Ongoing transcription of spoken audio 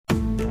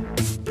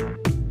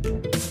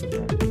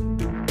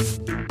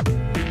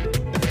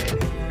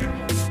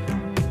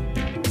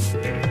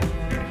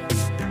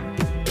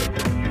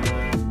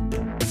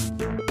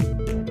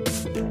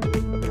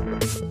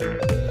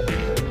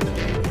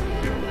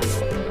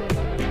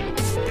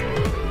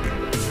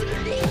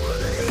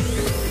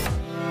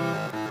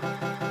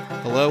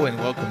Hello and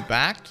welcome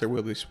back to the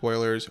Will Be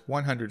Spoilers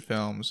 100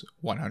 Films,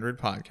 100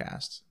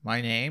 Podcasts.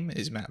 My name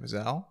is Matt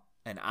Vazell.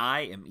 And I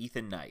am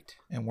Ethan Knight.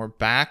 And we're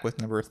back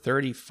with number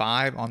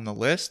 35 on the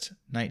list,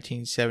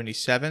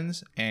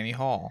 1977's Annie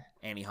Hall.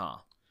 Annie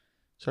Hall.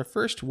 It's our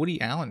first Woody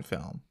Allen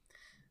film.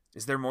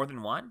 Is there more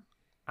than one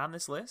on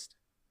this list?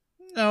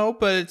 No,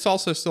 but it's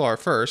also still our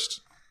first.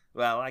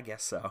 Well, I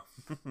guess so.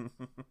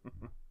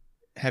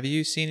 Have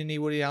you seen any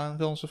Woody Allen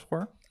films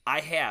before? I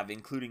have,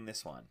 including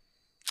this one.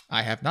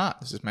 I have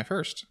not. This is my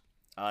first.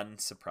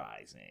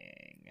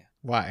 Unsurprising.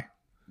 Why?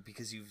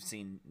 Because you've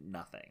seen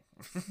nothing.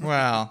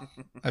 Well,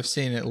 I've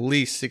seen at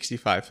least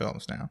 65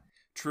 films now.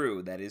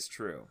 True, that is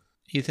true.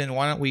 Ethan,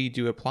 why don't we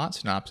do a plot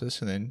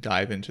synopsis and then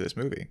dive into this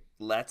movie?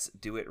 Let's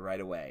do it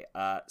right away.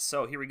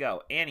 So here we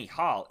go. Annie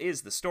Hall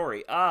is the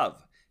story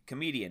of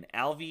comedian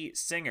Alvy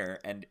Singer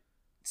and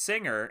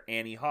singer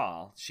Annie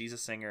Hall. She's a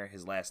singer.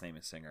 His last name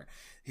is Singer.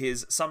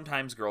 His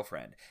sometimes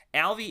girlfriend.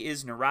 Alvy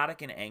is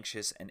neurotic and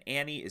anxious, and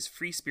Annie is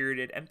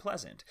free-spirited and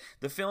pleasant.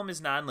 The film is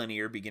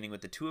non-linear, beginning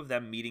with the two of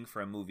them meeting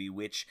for a movie,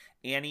 which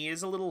Annie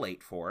is a little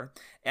late for.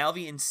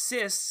 Alvy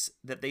insists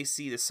that they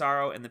see the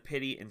sorrow and the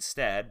pity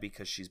instead,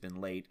 because she's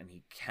been late and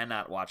he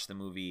cannot watch the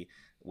movie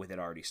with it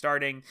already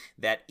starting.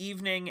 That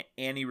evening,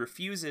 Annie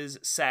refuses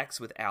sex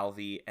with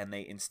Alvy, and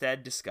they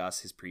instead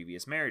discuss his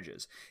previous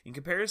marriages. In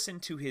comparison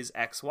to his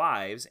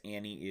ex-wives,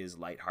 Annie is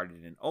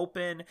lighthearted and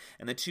open,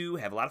 and the two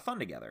have a lot of fun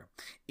together.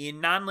 In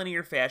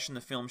non-linear fashion,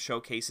 the film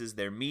showcases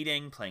their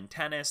meeting, playing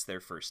tennis, their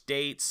first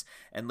dates,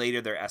 and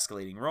later their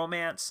escalating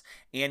romance.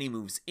 Annie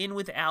moves in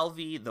with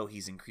Alvy, though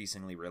he's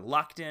increasingly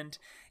reluctant.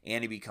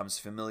 Annie becomes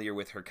familiar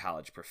with her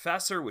college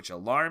professor, which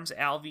alarms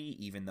Alvy,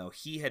 even though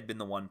he had been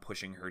the one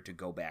pushing her to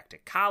go back to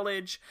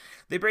college.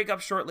 They break up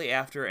shortly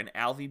after, and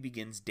Alvy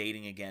begins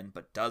dating again,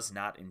 but does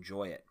not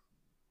enjoy it.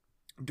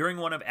 During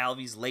one of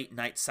Alvy's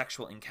late-night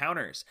sexual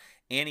encounters,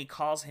 Annie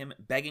calls him,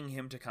 begging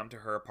him to come to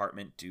her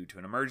apartment due to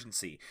an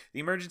emergency. The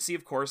emergency,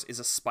 of course, is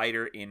a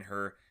spider in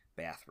her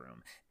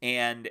bathroom,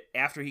 and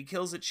after he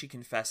kills it, she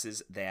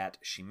confesses that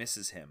she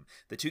misses him.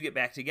 The two get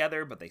back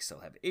together, but they still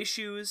have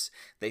issues.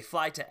 They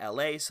fly to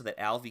LA so that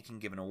Alvy can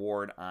give an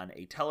award on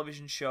a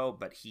television show,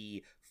 but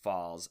he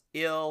falls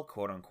ill,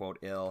 quote-unquote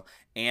ill,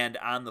 and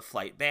on the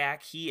flight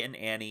back, he and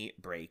Annie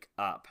break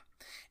up.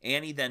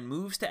 Annie then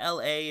moves to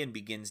LA and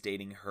begins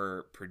dating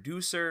her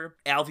producer.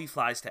 Alvy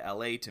flies to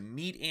LA to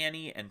meet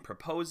Annie and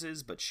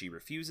proposes, but she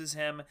refuses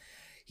him.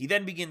 He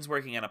then begins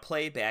working on a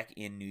play back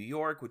in New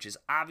York, which is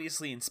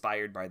obviously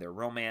inspired by their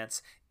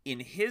romance. In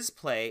his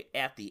play,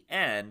 at the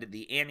end,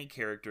 the Annie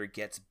character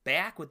gets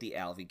back with the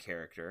Alvy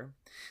character.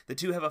 The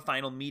two have a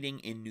final meeting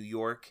in New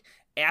York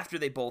after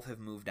they both have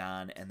moved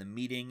on, and the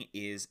meeting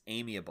is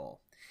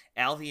amiable.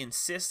 Alvy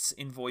insists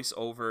in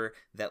voiceover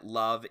that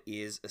love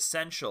is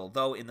essential,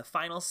 though in the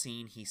final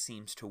scene, he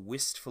seems to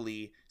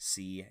wistfully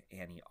see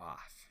Annie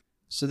off.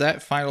 So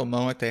that final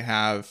moment they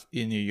have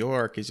in New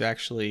York is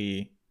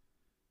actually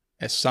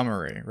a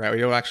summary, right? We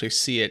don't actually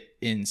see it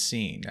in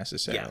scene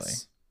necessarily.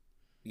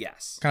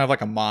 Yes. Kind of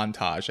like a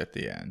montage at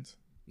the end.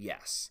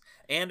 Yes.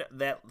 And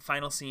that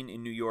final scene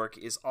in New York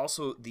is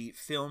also the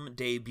film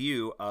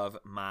debut of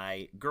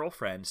my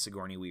girlfriend,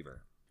 Sigourney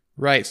Weaver.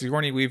 Right.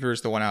 Sigourney Weaver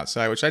is the one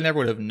outside, which I never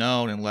would have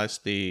known unless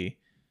the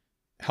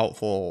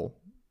helpful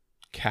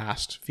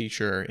cast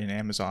feature in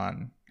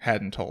Amazon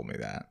hadn't told me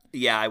that.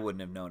 Yeah, I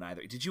wouldn't have known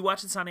either. Did you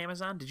watch this on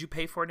Amazon? Did you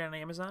pay for it on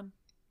Amazon?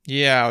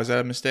 Yeah, was that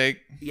a mistake?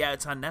 Yeah,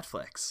 it's on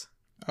Netflix.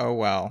 Oh,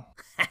 well.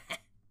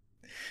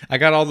 I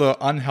got all the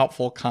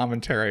unhelpful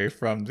commentary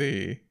from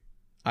the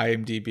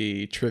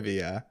IMDb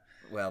trivia.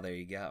 Well, there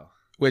you go.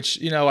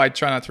 Which, I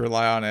try not to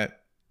rely on it,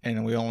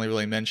 and we only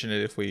really mention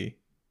it if we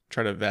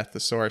try to vet the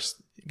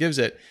source it gives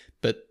it.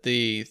 But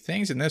the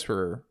things in this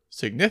were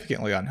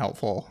significantly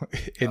unhelpful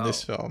in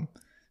this film.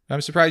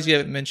 I'm surprised you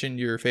haven't mentioned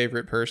your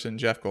favorite person,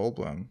 Jeff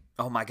Goldblum.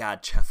 Oh my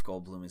God, Jeff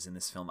Goldblum is in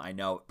this film. I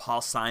know.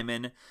 Paul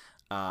Simon,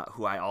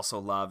 who I also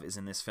love, is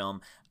in this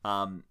film.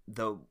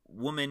 The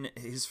woman,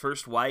 his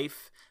first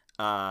wife,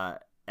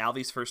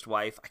 Alvy's first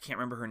wife, I can't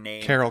remember her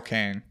name. Carol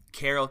Kane.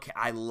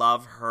 I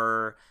love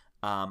her.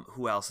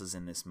 Who else is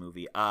in this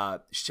movie?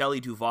 Shelley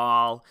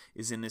Duvall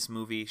is in this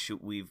movie.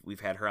 We've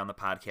had her on the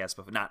podcast,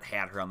 but not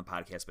had her on the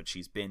podcast, but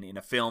she's been in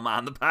a film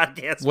on the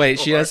podcast. Wait,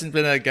 before. She hasn't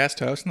been a guest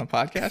host on the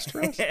podcast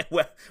for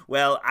us?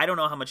 well, I don't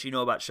know how much you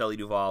know about Shelley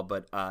Duvall,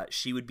 but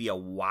she would be a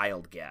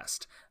wild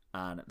guest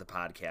on the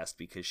podcast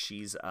because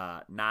she's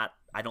not.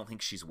 I don't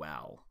think she's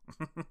well.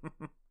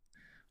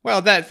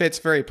 Well, that fits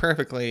very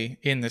perfectly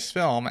in this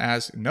film,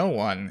 as no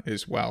one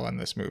is well in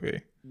this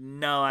movie.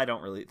 No, I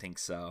don't really think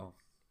so.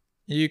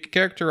 You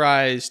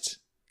characterized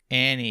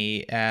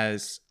Annie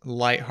as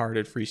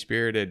lighthearted,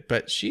 free-spirited,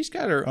 but she's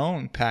got her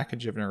own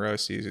package of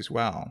neuroses as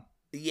well.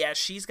 Yeah,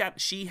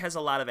 she has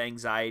a lot of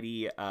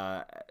anxiety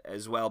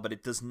as well, but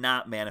it does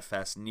not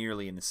manifest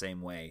nearly in the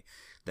same way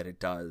that it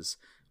does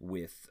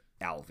with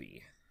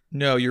Alvy.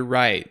 No, you're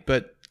right.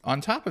 But on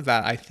top of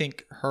that, I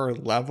think her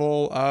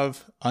level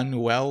of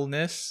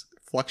unwellness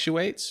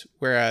fluctuates,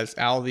 whereas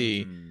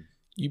Alvy,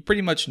 you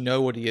pretty much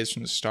know what he is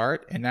from the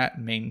start, and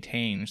that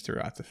maintains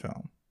throughout the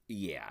film.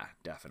 Yeah,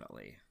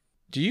 definitely.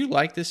 Do you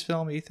like this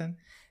film, Ethan?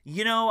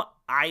 You know,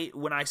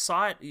 when I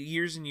saw it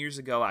years and years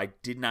ago, I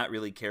did not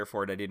really care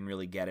for it. I didn't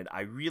really get it.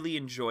 I really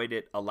enjoyed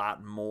it a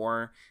lot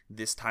more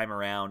this time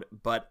around,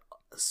 but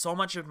so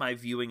much of my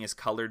viewing is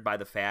colored by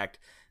the fact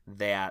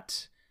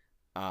that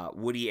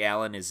Woody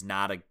Allen is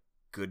not a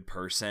good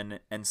person,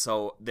 and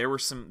so there were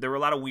a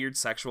lot of weird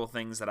sexual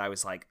things that I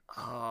was like,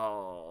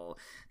 oh,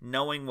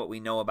 knowing what we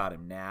know about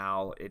him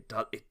now, it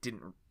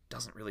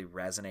doesn't really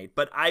resonate.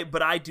 But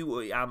I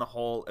do, on the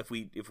whole, if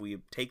we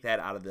take that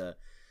out of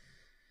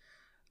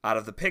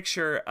the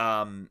picture,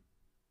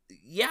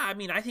 yeah, I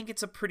mean, I think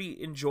it's a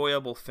pretty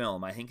enjoyable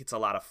film. I think it's a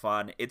lot of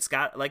fun. It's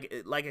got, like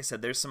I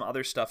said, there's some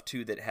other stuff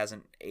too that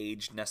hasn't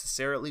aged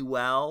necessarily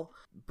well,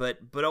 but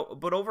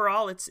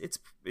overall,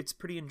 it's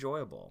pretty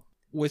enjoyable.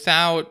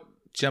 Without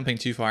jumping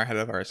too far ahead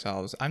of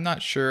ourselves, I'm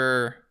not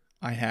sure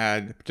I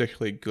had a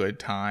particularly good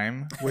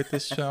time with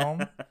this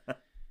film,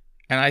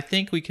 and I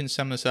think we can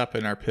sum this up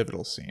in our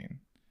pivotal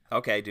scene.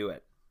 Okay, do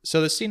it. So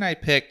the scene I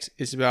picked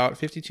is about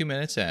 52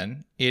 minutes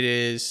in. It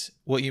is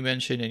what you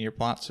mentioned in your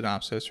plot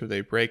synopsis, where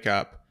they break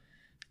up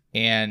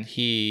and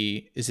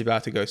he is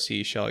about to go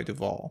see Shelley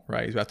Duvall,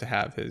 right? He's about to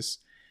have his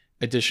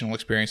additional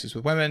experiences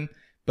with women,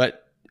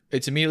 but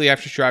it's immediately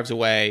after she drives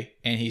away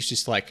and he's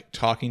just like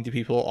talking to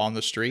people on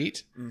the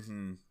street.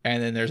 Mm-hmm.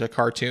 And then there's a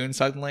cartoon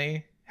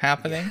suddenly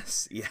happening.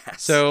 Yes.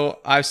 So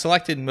I've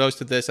selected most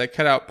of this. I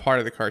cut out part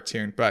of the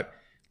cartoon, but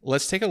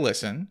let's take a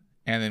listen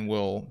and then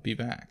we'll be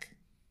back.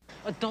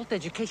 Adult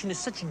education is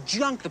such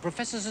junk. The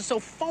professors are so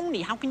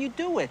phony. How can you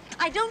do it?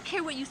 I don't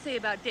care what you say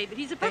about David.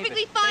 He's a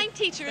perfectly fine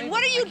teacher. David, and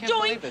what are you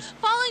doing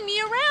following me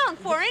around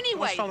for anyway?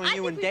 I was following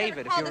you and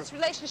David. Call this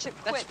relationship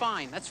quit.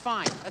 That's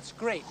fine. That's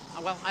great.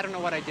 Well, I don't know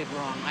what I did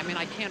wrong. I mean,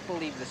 I can't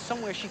believe this.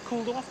 Somewhere she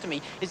cooled off to me.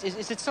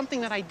 Is it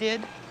something that I did?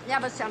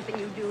 Never something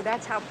you do.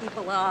 That's how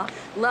people are.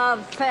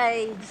 Love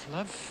fades.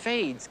 Love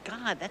fades.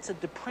 God, that's a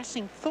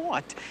depressing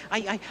thought.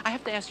 I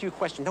have to ask you a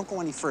question. Don't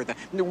go any further.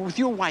 With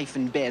your wife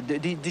in bed,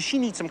 does she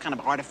need some kind of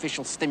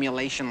artificial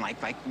stimulation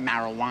like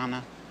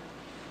marijuana?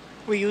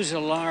 We use a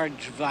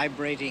large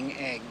vibrating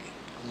egg.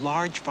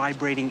 Large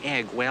vibrating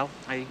egg. Well,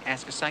 I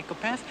ask a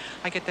psychopath,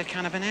 I get that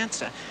kind of an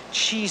answer.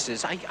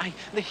 Jesus,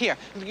 here,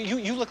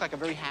 you look like a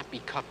very happy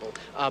couple.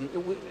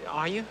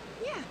 Are you?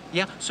 Yeah.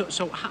 Yeah,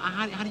 so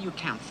how do you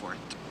account for it?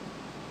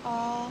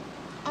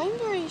 I'm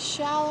very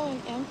shallow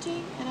and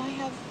empty, and I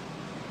have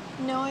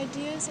no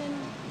ideas and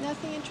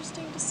nothing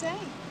interesting to say.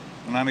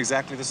 And I'm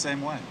exactly the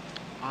same way.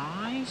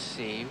 I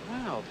see.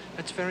 Well,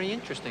 that's very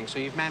interesting. So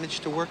you've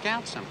managed to work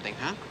out something,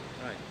 huh?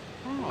 Right.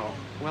 Oh,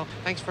 well,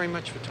 thanks very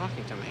much for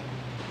talking to me.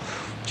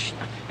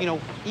 You know,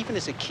 even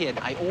as a kid,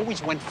 I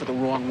always went for the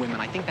wrong women.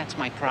 I think that's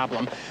my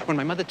problem. When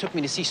my mother took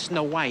me to see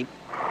Snow White,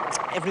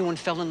 everyone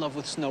fell in love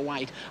with Snow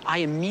White. I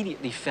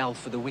immediately fell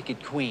for the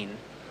Wicked Queen.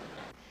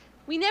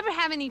 We never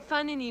have any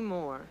fun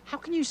anymore. How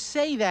can you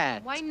say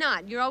that? Why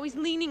not? You're always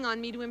leaning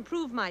on me to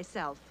improve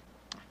myself.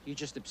 You're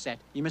just upset.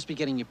 You must be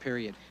getting your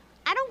period.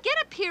 I don't get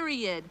a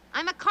period.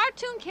 I'm a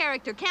cartoon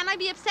character. Can't I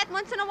be upset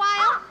once in a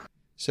while?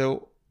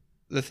 So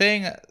the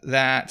thing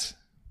that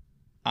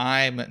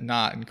I'm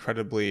not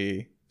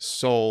incredibly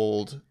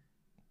sold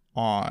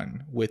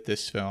on with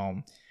this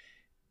film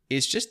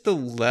is just the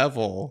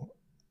level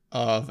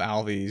of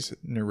Alvy's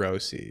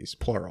neuroses,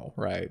 plural,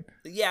 right?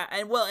 Yeah,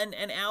 and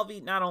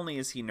Alvy, not only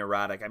is he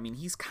neurotic, I mean,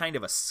 he's kind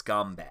of a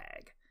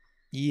scumbag.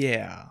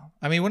 Yeah.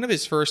 I mean, one of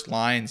his first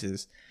lines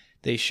is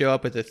they show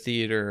up at the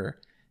theater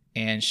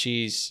and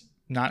she's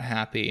not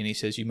happy and he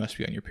says, "You must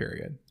be on your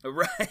period."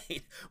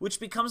 Right. Which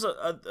becomes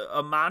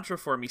a mantra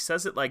for him. He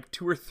says it like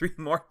 2 or 3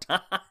 more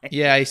times.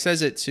 Yeah, he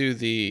says it to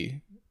the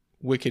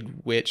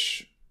Wicked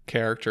Witch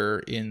character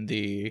in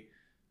the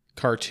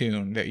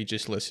cartoon that you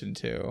just listened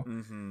to.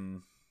 Mm-hmm.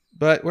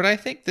 But what I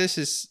think this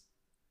is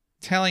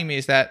telling me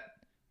is that,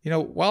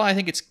 while I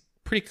think it's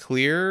pretty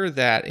clear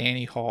that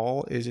Annie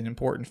Hall is an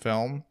important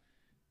film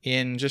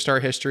in just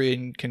our history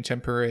and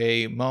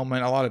contemporary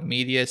moment, a lot of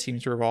media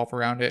seems to revolve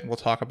around it, and we'll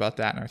talk about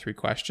that in our 3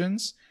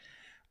 questions.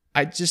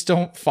 I just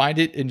don't find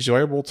it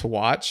enjoyable to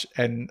watch,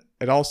 and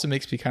it also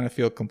makes me kind of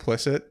feel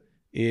complicit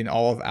in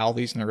all of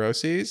Alvy's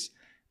neuroses,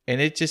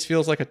 and it just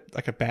feels like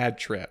a bad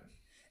trip.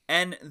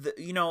 And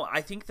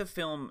I think the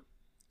film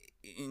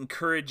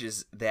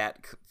encourages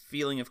that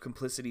feeling of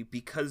complicity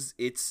because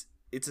it's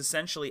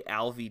essentially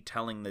Alvy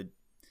telling the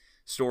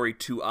story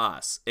to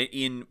us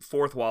in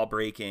fourth wall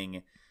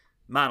breaking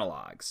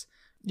monologues.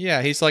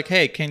 Yeah, he's like,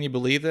 "Hey, can you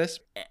believe this?"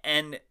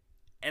 And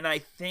I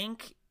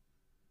think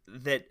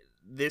that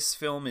this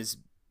film is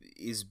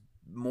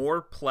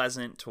more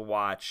pleasant to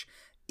watch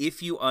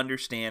if you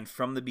understand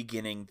from the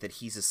beginning that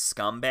he's a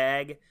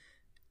scumbag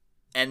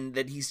and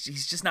that he's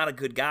just not a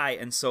good guy.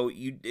 And so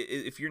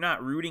if you're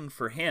not rooting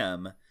for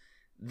him,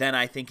 then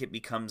I think it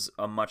becomes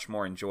a much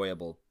more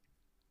enjoyable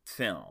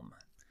film.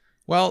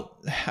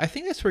 Well, I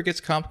think that's where it gets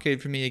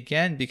complicated for me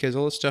again, because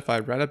all the stuff I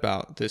read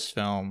about this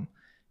film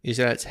is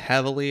that it's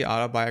heavily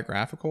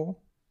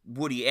autobiographical.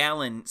 Woody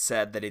Allen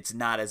said that it's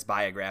not as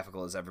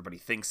biographical as everybody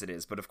thinks it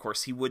is, but of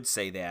course he would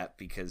say that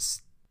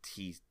because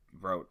he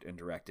wrote and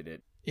directed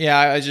it.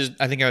 Yeah,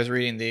 I think I was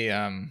reading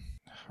the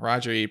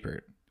Roger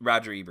Ebert.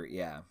 Roger Ebert,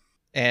 yeah.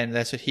 And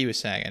that's what he was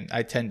saying, and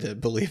I tend to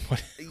believe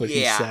what he said.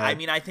 Yeah, I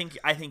mean, I think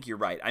you're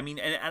right. I mean,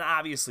 and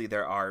obviously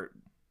there are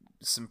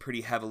some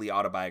pretty heavily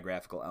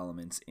autobiographical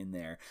elements in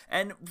there.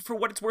 And for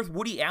what it's worth,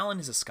 Woody Allen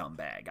is a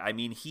scumbag. I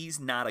mean, he's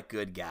not a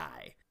good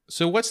guy.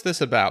 So what's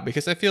this about?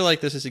 Because I feel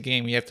like this is a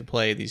game you have to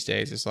play these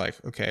days. It's like,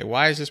 okay,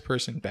 why is this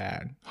person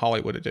bad?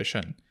 Hollywood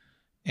edition.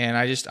 And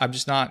I'm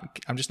just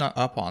not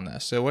up on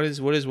this. So what is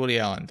Woody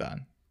Allen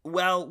done?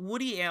 Well,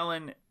 Woody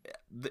Allen,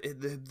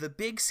 the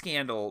big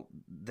scandal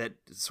that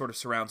sort of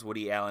surrounds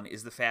Woody Allen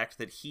is the fact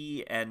that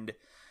he and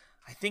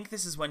I think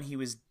this is when he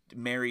was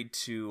married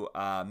to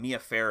Mia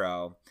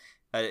Farrow.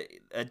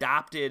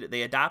 Adopted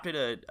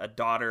a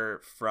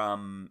daughter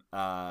from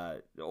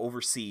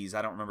overseas.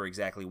 I don't remember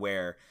exactly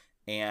where.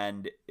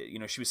 And, you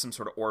know, she was some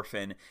sort of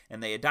orphan,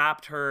 and they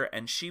adopt her,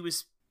 and she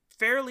was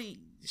pretty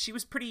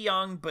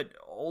young, but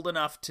old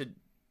enough to,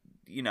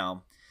 you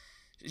know,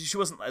 she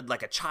wasn't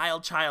like a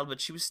child,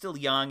 but she was still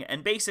young,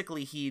 and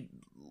basically he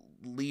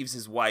leaves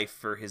his wife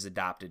for his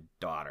adopted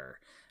daughter.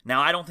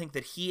 Now, I don't think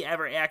that he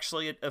ever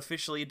actually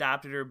officially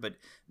adopted her, but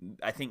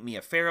I think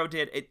Mia Farrow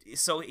did.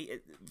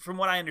 From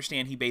what I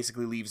understand, he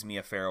basically leaves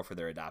Mia Farrow for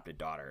their adopted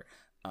daughter.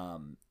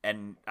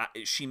 And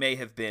she may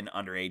have been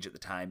underage at the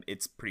time.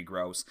 It's pretty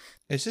gross.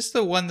 Is this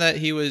the one that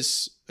he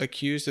was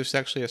accused of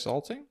sexually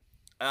assaulting?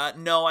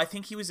 No, I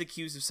think he was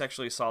accused of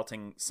sexually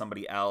assaulting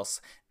somebody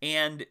else,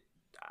 and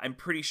I'm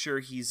pretty sure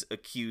he's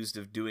accused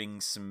of doing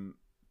some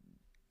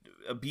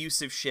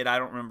abusive shit. I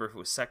don't remember if it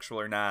was sexual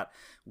or not,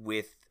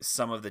 with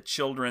some of the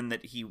children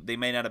that they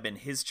may not have been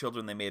his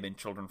children. They may have been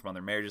children from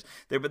other marriages.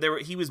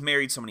 He was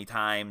married so many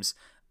times.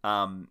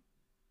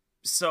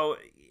 So,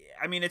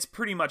 I mean, it's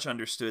pretty much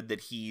understood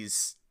that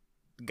he's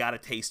got a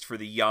taste for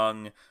the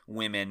young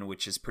women,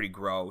 which is pretty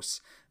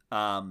gross.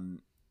 And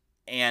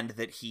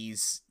that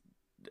he's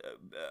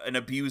an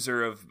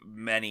abuser of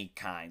many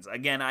kinds.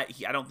 Again, I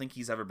don't think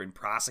he's ever been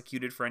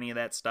prosecuted for any of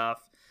that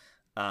stuff.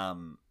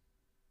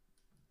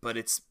 But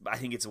I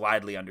think it's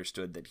widely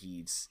understood that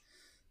he's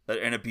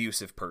an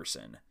abusive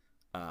person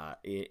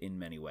in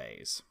many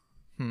ways.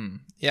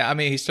 Yeah, I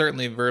mean, he's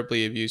certainly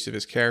verbally abusive.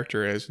 His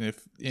character is, and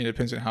it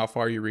depends on how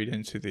far you read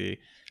into the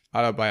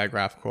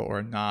autobiographical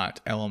or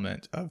not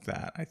element of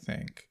that, I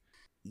think.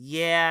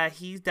 Yeah,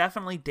 he's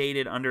definitely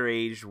dated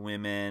underage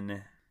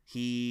women.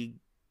 He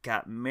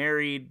got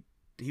married.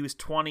 He was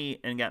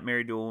 20 and got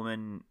married to a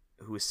woman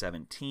who was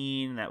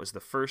 17. That was the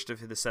first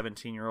of the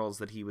 17-year-olds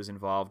that he was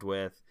involved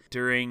with.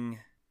 During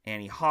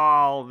Annie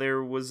Hall,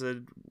 there was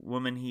a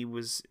woman he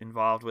was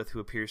involved with who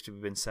appears to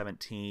have been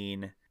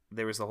 17.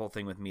 There was the whole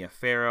thing with Mia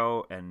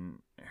Farrow and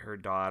her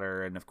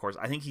daughter, and of course,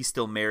 I think he's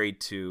still married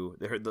to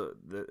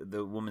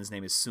the woman's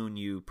name is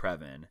Soon-Yi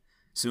Previn.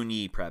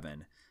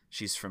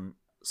 She's from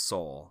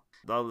Seoul.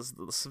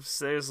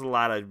 There's a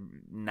lot of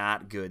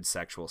not good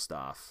sexual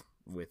stuff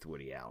with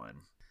Woody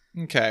Allen.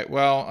 Okay,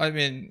 well, I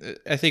mean,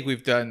 I think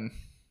we've done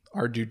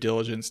our due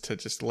diligence to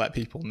just let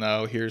people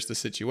know here's the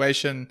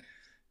situation,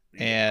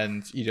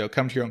 and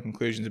come to your own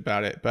conclusions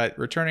about it. But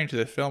returning to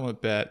the film a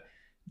bit,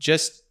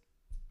 just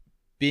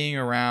being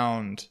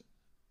around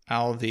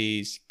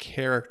Alvy's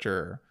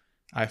character,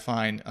 I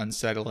find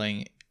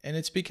unsettling, and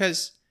I think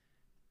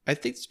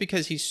it's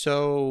because he's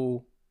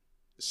so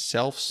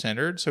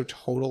self-centered, so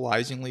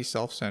totalizingly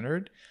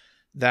self-centered,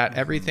 that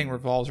everything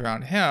revolves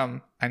around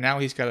him, and now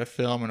he's got a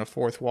film and a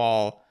fourth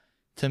wall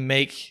to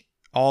make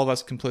all of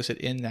us complicit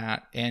in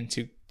that, and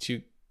to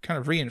kind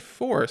of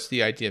reinforce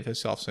the idea of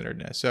his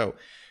self-centeredness. So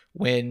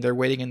when they're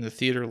waiting in the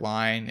theater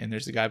line and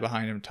there's the guy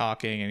behind him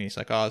talking, and he's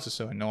like, oh, this is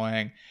so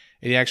annoying,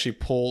 and he actually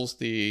pulls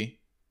the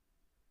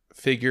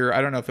figure,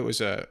 I don't know if it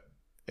was a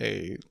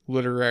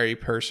literary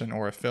person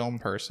or a film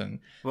person,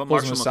 well,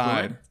 pulls him Marshall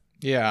aside.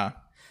 McLuhan.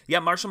 Yeah,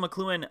 Marshall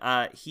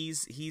McLuhan.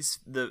 He's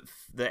the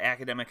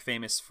academic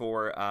famous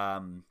for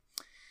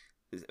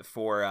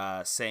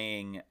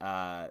saying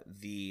I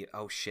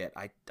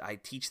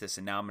teach this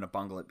and now I'm gonna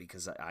bungle it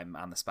because I'm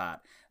on the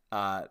spot.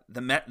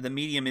 The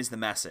medium is the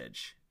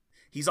message.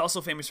 He's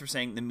also famous for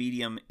saying the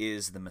medium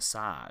is the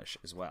massage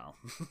as well.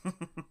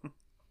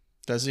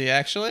 Does he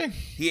actually?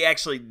 He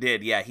actually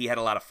did. Yeah, he had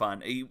a lot of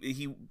fun.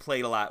 He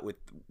played a lot with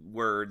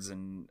words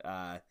and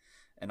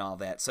all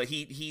that. So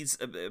he's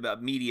a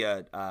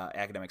media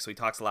academic. So he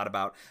talks a lot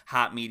about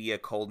hot media,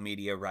 cold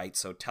media, right?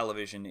 So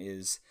television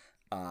is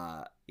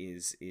hot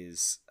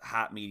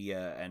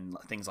media, and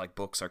things like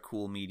books are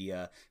cool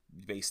media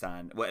based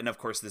on. And of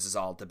course, this is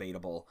all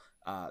debatable.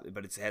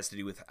 But it has to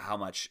do with how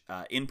much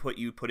input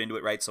you put into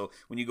it, right? So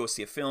when you go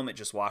see a film, it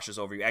just washes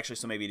over you. Actually,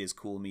 so maybe it is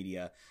cool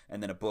media,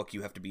 and then a book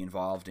you have to be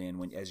involved in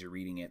as you're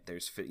reading it.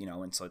 There's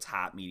and so it's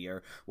hot media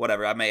or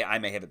whatever. I may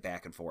have it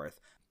back and forth.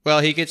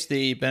 Well, he gets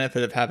the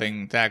benefit of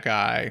having that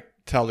guy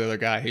tell the other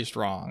guy he's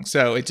wrong,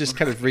 so it just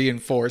kind of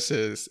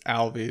reinforces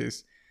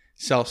Alvy's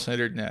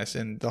self-centeredness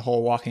and the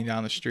whole walking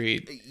down the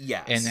street,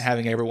 yes, and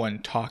having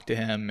everyone talk to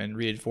him and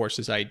reinforce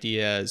his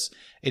ideas.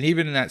 And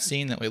even in that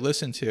scene that we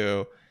listened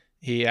to,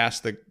 he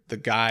asked the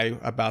guy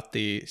about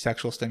the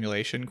sexual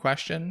stimulation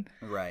question.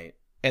 Right.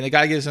 And the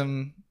guy gives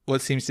him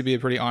what seems to be a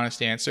pretty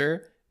honest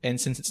answer. And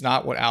since it's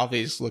not what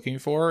Alvy's looking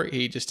for,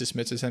 he just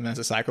dismisses him as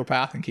a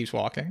psychopath and keeps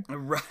walking.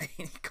 Right.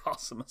 He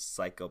calls him a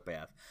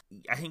psychopath.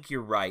 I think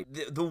you're right.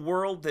 The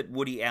world that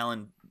Woody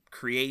Allen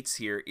creates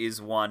here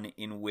is one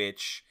in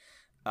which,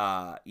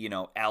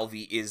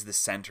 Alvy is the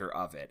center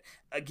of it.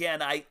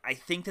 Again, I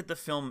think that the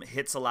film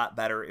hits a lot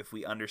better if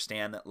we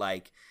understand that,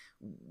 like,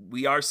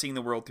 we are seeing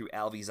the world through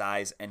Alvy's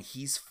eyes, and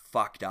he's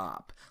fucked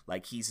up.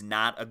 Like, he's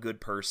not a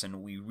good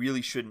person. We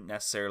really shouldn't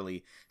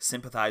necessarily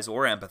sympathize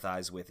or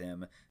empathize with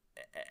him.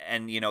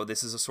 And,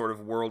 this is a sort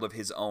of world of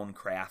his own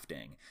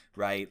crafting,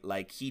 right?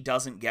 Like, he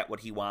doesn't get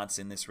what he wants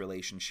in this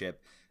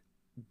relationship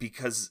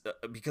because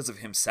of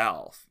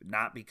himself,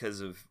 not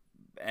because of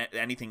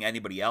anything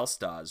anybody else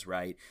does,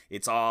 right?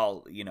 It's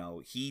all,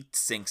 he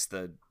sinks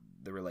the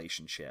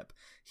relationship.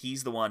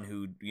 He's the one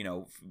who,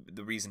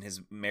 the reason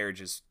his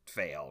marriages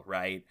fail,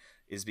 right,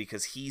 is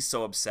because he's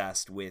so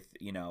obsessed with,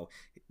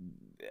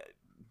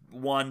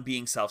 one,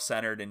 being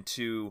self-centered, and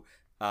two,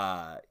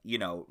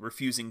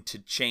 refusing to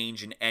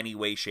change in any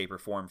way, shape, or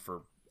form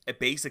for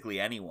basically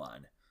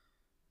anyone.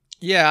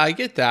 Yeah, I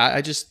get that.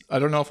 I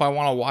don't know if I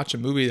want to watch a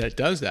movie that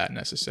does that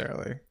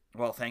necessarily.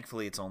 Well,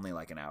 thankfully, it's only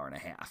like an hour and a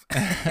half.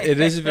 It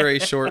is a very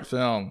short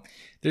film.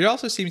 There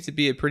also seems to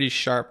be a pretty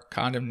sharp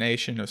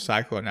condemnation of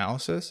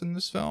psychoanalysis in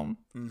this film.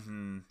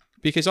 Mm-hmm.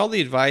 Because all the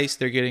advice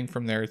they're getting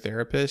from their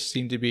therapist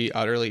seem to be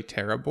utterly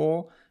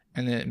terrible,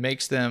 and then it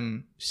makes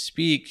them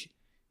speak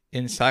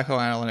in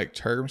psychoanalytic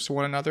terms to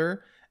one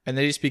another, and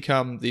they just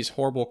become these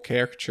horrible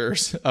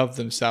caricatures of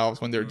themselves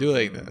when they're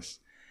doing this.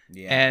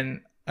 Yeah.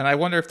 And I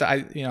wonder if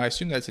I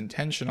assume that's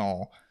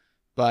intentional,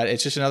 but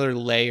it's just another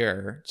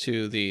layer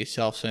to the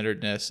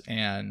self-centeredness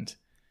and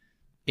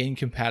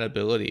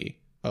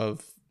incompatibility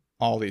of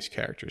all these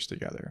characters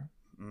together.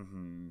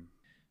 Mm-hmm.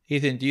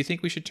 Ethan, do you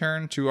think we should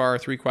turn to our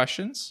 3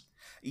 questions?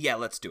 Yeah,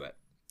 let's do it.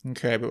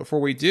 Okay, but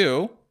before we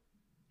do,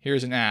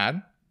 here's an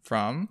ad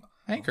from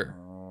Anchor.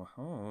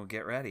 Oh,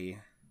 get ready.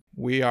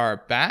 We are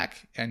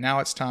back, and now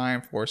it's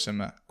time for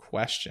some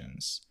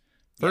questions.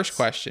 First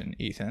question,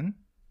 Ethan.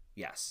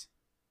 Yes.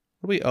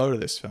 What do we owe to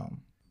this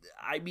film?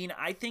 I mean,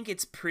 I think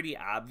it's pretty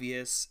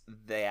obvious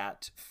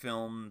that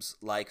films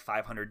like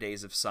 500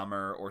 Days of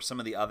Summer or some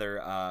of the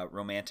other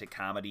romantic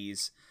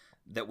comedies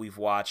that we've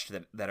watched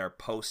that are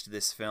post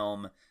this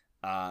film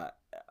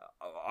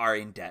are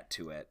in debt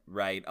to it,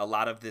 right? A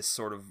lot of this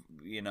sort of,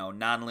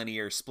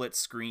 nonlinear split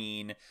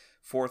screen,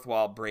 fourth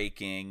wall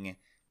breaking,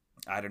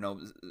 I don't know,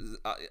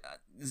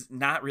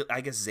 not really,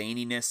 I guess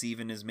zaniness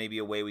even is maybe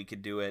a way we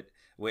could do it,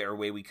 or a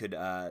way we could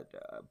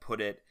put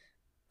it.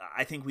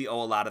 I think we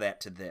owe a lot of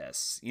that to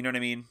this. You know what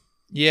I mean?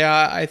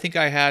 Yeah, I think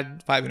I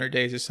had 500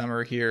 Days of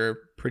Summer here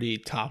pretty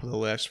top of the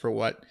list for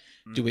what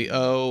do we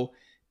owe.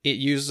 It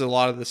uses a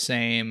lot of the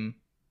same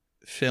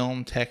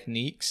film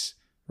techniques,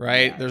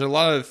 right? Yeah. There's a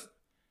lot of,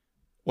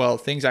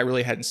 things I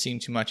really hadn't seen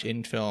too much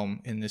in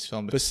film in this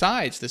film.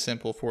 Besides the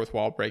simple fourth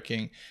wall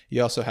breaking,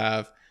 you also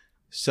have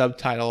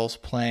subtitles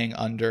playing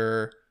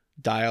under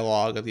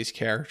dialogue of these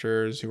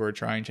characters who are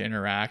trying to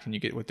interact, and you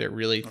get what they're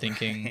really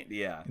thinking. Right,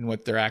 yeah. And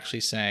what they're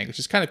actually saying, which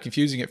is kind of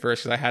confusing at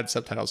first because I had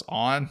subtitles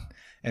on,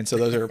 and so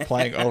those are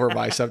playing over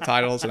my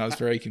subtitles, and I was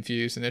very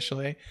confused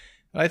initially.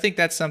 But I think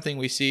that's something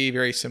we see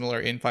very similar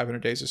in 500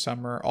 Days of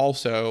Summer.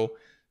 Also,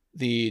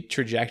 the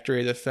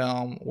trajectory of the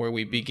film, where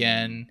we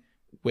begin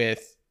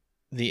with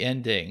the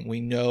ending. We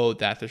know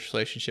that this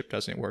relationship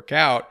doesn't work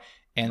out,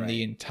 and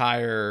the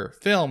entire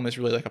film is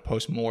really like a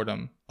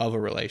post-mortem of a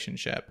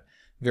relationship.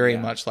 Very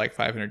much like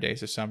 500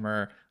 Days of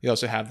Summer. We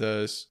also have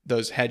those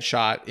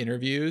headshot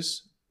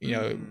interviews,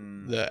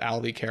 the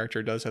Alvy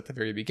character does at the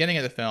very beginning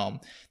of the film.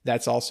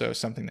 That's also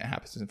something that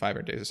happens in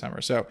 500 Days of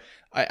Summer. So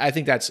I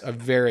think that's a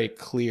very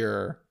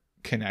clear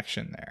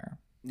connection there.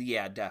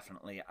 Yeah,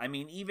 definitely. I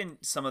mean, even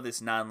some of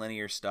this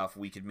nonlinear stuff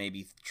we could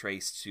maybe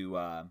trace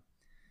to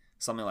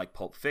something like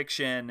Pulp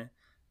Fiction,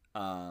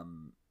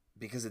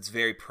 because it's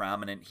very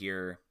prominent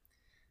here.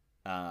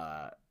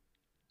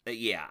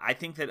 Yeah, I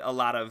think that a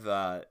lot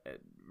of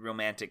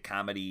romantic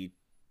comedy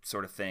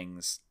sort of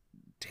things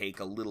take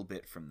a little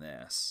bit from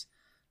this,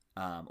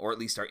 or at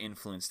least are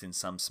influenced in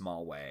some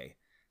small way,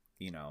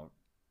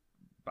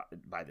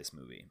 by this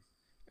movie.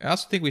 I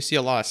also think we see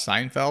a lot of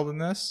Seinfeld in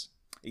this.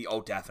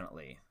 Oh,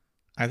 definitely.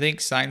 I think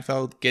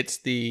Seinfeld gets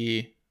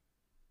the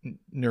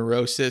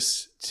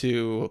neurosis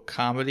to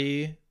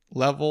comedy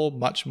level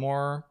much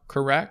more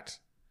correct.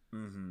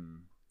 Mm-hmm.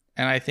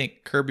 And I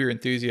think Curb Your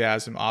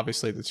Enthusiasm,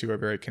 obviously the two are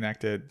very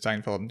connected,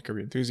 Seinfeld and Curb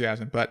Your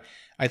Enthusiasm, but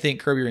I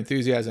think Curb Your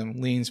Enthusiasm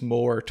leans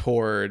more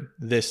toward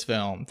this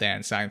film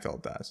than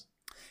Seinfeld does.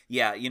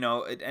 Yeah,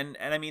 and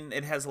I mean,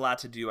 it has a lot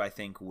to do, I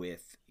think,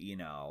 with,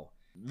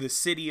 the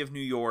city of New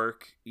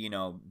York,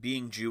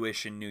 being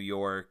Jewish in New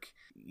York,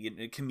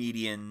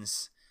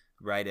 comedians,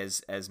 right,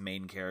 as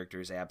main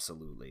characters.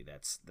 Absolutely.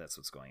 That's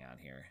what's going on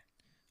here.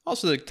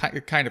 Also the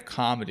kind of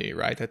comedy,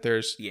 right? That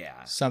there's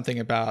something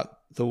about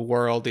the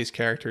world these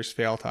characters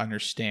fail to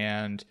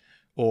understand,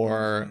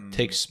 or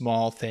take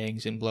small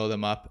things and blow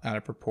them up out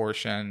of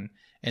proportion.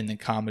 And the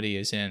comedy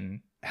is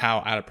in how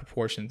out of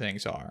proportion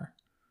things are.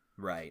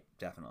 Right,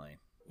 definitely.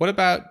 What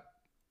about,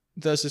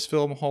 does this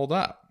film hold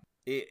up?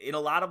 In a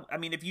lot of, I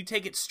mean, if you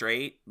take it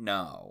straight,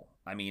 no.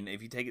 I mean,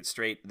 if you take it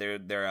straight, there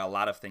are a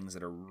lot of things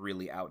that are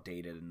really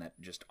outdated and that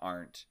just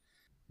aren't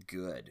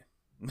good.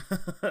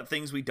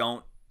 Things we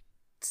don't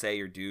say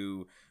or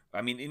do.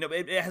 I mean,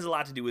 it has a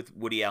lot to do with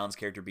Woody Allen's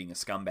character being a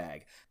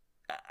scumbag.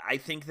 I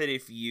think that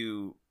if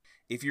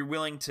you're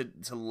willing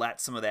to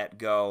let some of that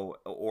go,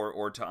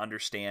 or to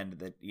understand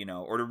that,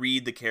 or to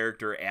read the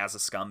character as a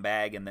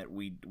scumbag and that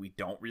we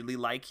don't really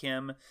like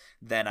him,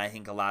 then I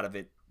think a lot of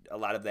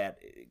that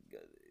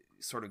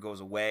sort of goes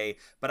away.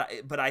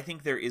 But I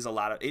think there is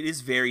it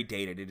is very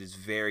dated. It is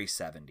very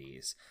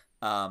 70s.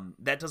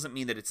 That doesn't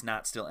mean that it's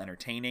not still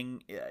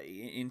entertaining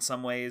in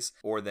some ways,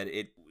 or that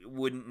it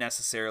wouldn't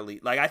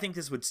necessarily, I think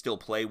this would still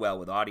play well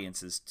with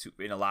audiences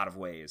in a lot of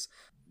ways,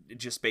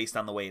 just based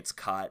on the way it's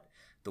cut,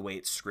 the way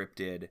it's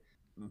scripted.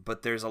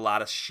 But there's a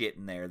lot of shit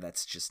in there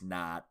that's just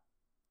not,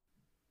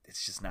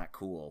 it's just not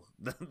cool.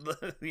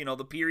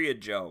 The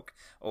period joke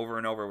over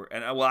and over.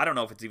 And I don't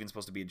know if it's even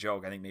supposed to be a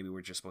joke. I think maybe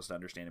we're just supposed to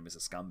understand him as a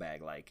scumbag.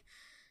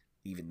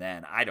 Even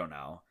then, I don't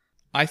know.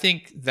 I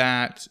think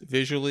that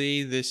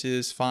visually this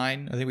is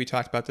fine. I think we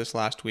talked about this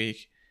last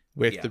week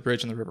with The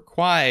Bridge on the River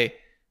Kwai,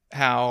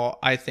 how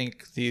I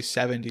think these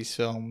 70s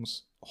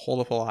films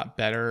hold up a lot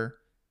better,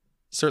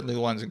 certainly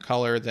the ones in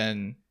color,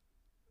 than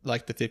the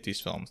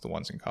 50s films, the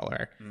ones in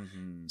color.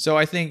 Mm-hmm. So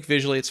I think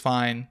visually it's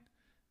fine.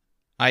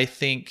 I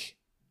think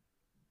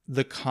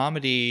the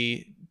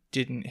comedy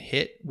didn't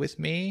hit with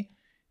me.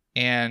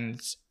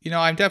 And,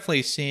 I'm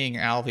definitely seeing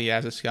Alvy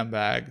as a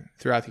scumbag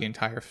throughout the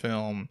entire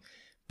film.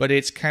 But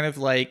it's kind of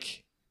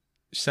like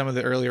some of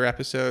the earlier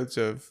episodes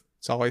of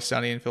It's Always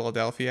Sunny in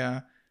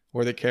Philadelphia,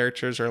 where the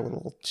characters are a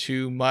little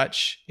too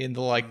much in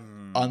the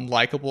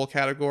unlikable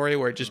category,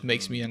 where it just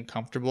makes me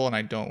uncomfortable and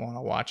I don't want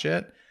to watch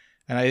it.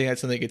 And I think that's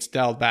something that gets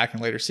dialed back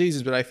in later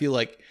seasons. But I feel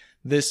like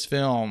this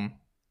film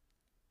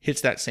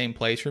hits that same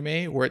place for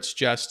me, where it's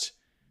just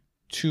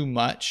too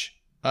much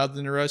of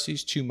the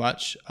neuroses, too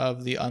much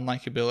of the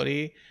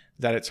unlikability,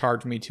 that it's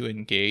hard for me to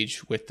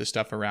engage with the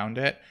stuff around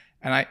it.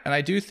 And I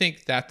do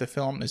think that the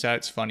film is at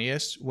its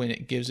funniest when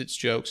it gives its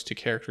jokes to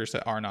characters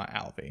that are not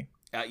Alvy.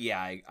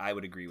 I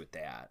would agree with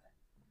that.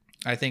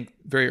 I think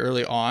very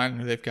early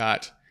on, they've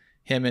got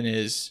him in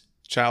his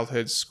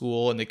childhood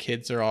school, and the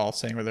kids are all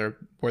saying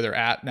where they're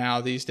at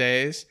now these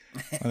days.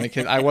 And the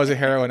kid, I was a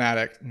heroin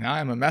addict, now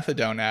I'm a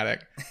methadone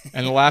addict.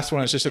 And the last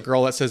one is just a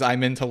girl that says,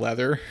 I'm into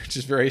leather, which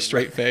is very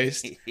straight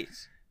faced.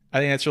 I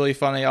think that's really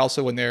funny.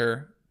 Also, when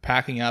they're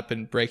packing up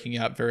and breaking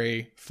up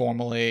very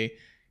formally,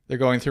 they're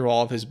going through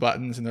all of his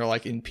buttons and they're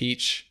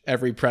impeach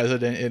every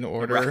president in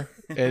order.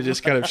 Right. And it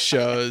just kind of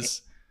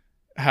shows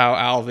how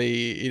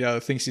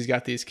Alvy, thinks he's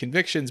got these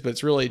convictions, but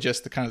it's really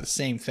just the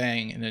same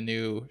thing in a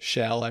new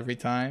shell every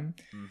time.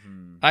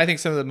 Mm-hmm. I think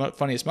some of the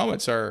funniest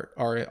moments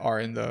are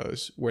in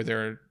those where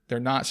they're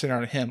not sitting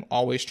on him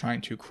always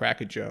trying to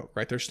crack a joke,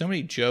 right? There's so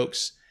many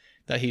jokes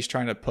that he's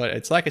trying to put.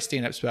 It's like a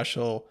stand-up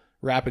special,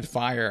 rapid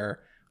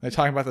fire. When they're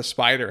talking about the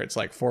spider, it's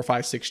 4,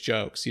 5, 6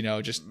 jokes,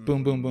 just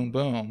boom, boom, boom,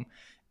 boom.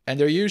 And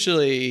they're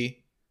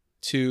usually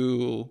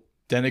to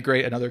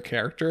denigrate another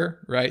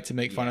character, right? To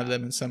make fun of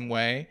them in some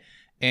way.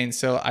 And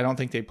so I don't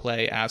think they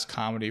play as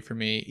comedy for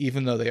me,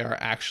 even though they are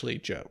actually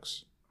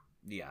jokes.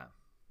 Yeah.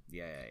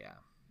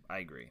 I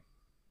agree.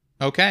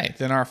 Okay,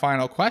 then our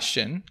final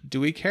question. Do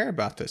we care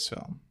about this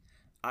film?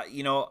 I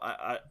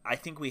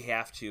think we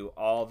have to.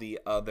 All the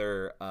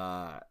other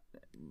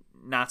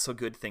not so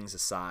good things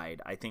aside,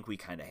 I think we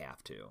kind of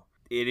have to.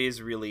 It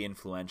is really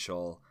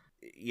influential.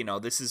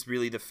 This is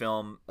really the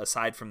film,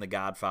 aside from The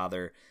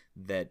Godfather,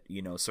 that,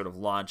 sort of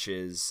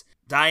launches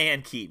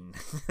Diane Keaton.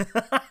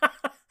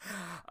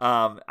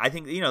 I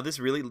think,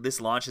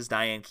 this launches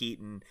Diane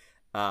Keaton,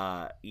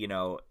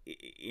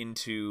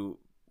 into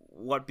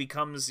what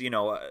becomes,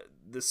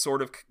 the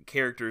sort of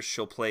characters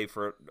she'll play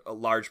for a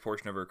large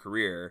portion of her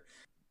career.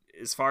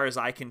 As far as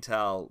I can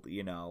tell,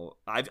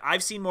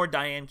 I've seen more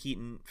Diane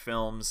Keaton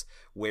films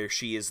where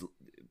she is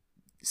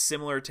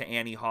similar to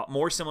Annie Hall,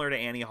 more similar to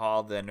Annie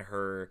Hall than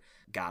her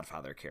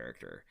Godfather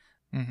character.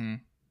 Mm-hmm.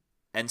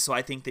 And so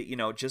I think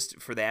that,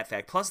 just for that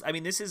fact, plus, I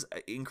mean, this is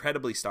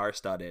incredibly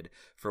star-studded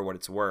for what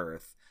it's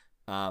worth.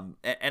 And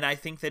I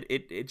think that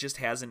it just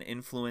has an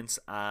influence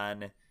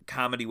on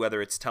comedy,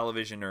 whether it's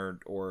television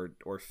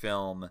or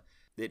film.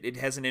 It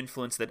has an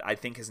influence that I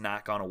think has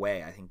not gone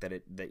away. I think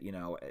that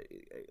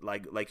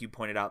like you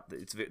pointed out,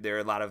 there are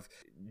a lot of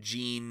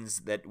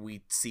genes that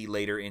we see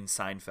later in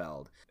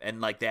Seinfeld,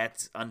 and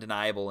that's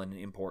undeniable and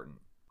important.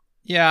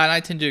 Yeah, and I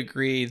tend to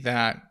agree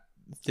that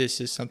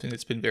this is something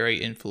that's been very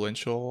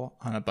influential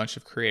on a bunch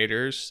of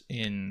creators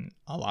in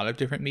a lot of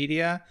different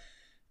media,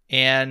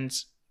 and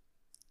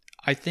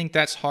I think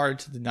that's hard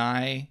to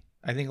deny.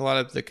 I think a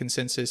lot of the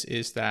consensus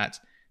is that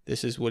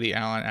this is Woody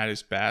Allen at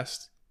his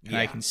best. And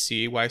I can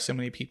see why so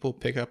many people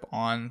pick up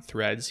on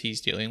threads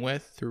he's dealing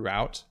with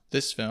throughout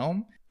this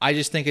film. I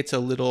just think it's a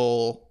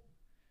little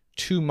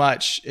too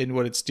much in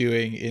what it's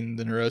doing in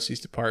the neuroses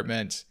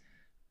department.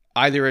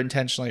 either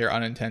intentionally or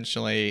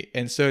unintentionally.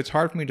 And so it's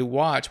hard for me to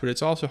watch, but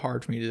it's also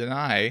hard for me to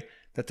deny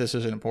that this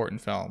is an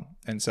important film.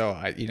 And so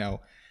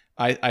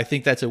I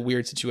think that's a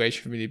weird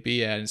situation for me to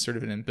be in, and sort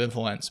of an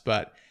ambivalence,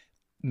 but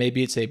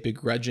maybe it's a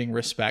begrudging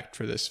respect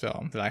for this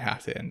film that I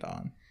have to end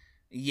on.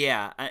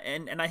 Yeah,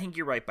 and I think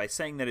you're right by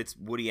saying that it's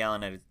Woody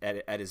Allen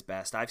at his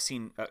best. I've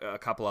seen a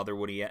couple other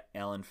Woody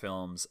Allen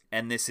films,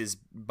 and this is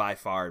by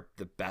far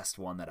the best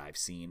one that I've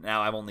seen.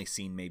 Now, I've only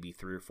seen maybe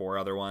 3 or 4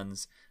 other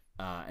ones,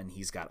 and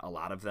he's got a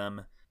lot of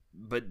them,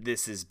 but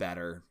this is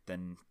better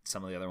than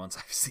some of the other ones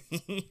I've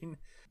seen.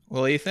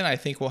 Well, Ethan, I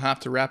think we'll have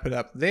to wrap it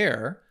up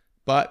there,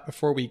 but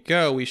before we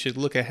go, we should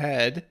look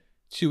ahead.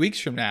 2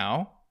 weeks from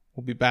now,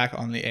 we'll be back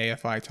on the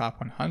AFI Top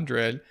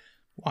 100,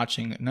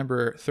 watching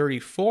number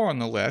 34 on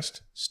the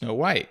list, Snow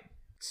White.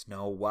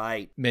 Snow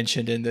White.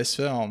 Mentioned in this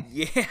film.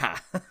 Yeah.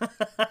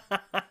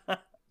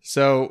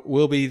 So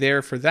we'll be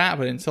there for that,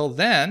 but until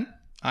then,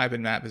 I've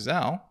been Matt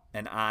Bazell.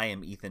 And I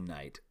am Ethan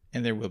Knight.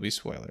 And there will be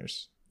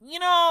spoilers.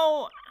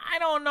 I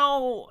don't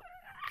know.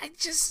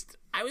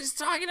 I was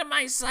talking to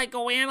my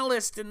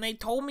psychoanalyst and they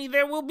told me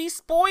there will be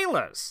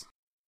spoilers.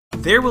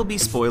 There Will Be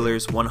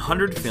Spoilers,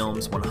 100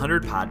 Films,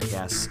 100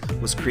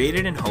 Podcasts was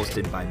created and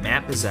hosted by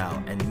Matt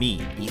Bazell and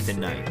me, Ethan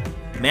Knight.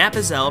 Matt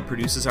Bazell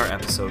produces our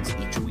episodes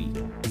each week.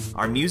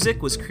 Our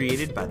music was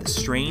created by the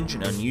strange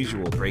and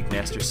unusual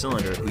Breakmaster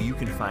Cylinder, who you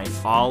can find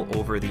all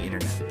over the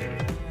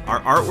internet.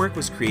 Our artwork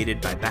was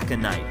created by Becca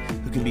Knight,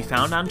 who can be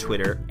found on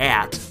Twitter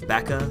at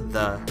Becca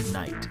the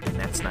Knight, and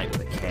that's Knight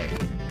with a K.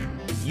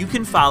 You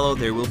can follow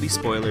There Will Be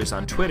Spoilers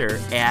on Twitter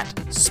at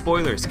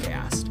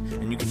SpoilersCast,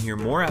 and you can hear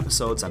more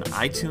episodes on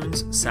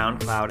iTunes,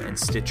 SoundCloud, and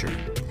Stitcher.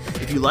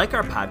 If you like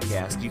our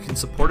podcast, you can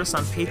support us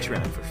on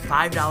Patreon for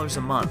 $5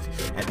 a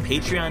month at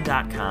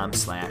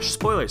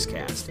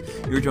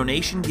patreon.com/spoilerscast. Your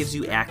donation gives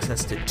you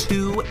access to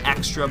 2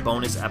 extra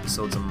bonus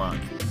episodes a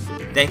month.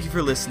 Thank you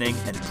for listening,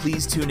 and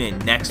please tune in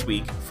next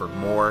week for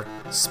more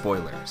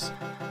spoilers.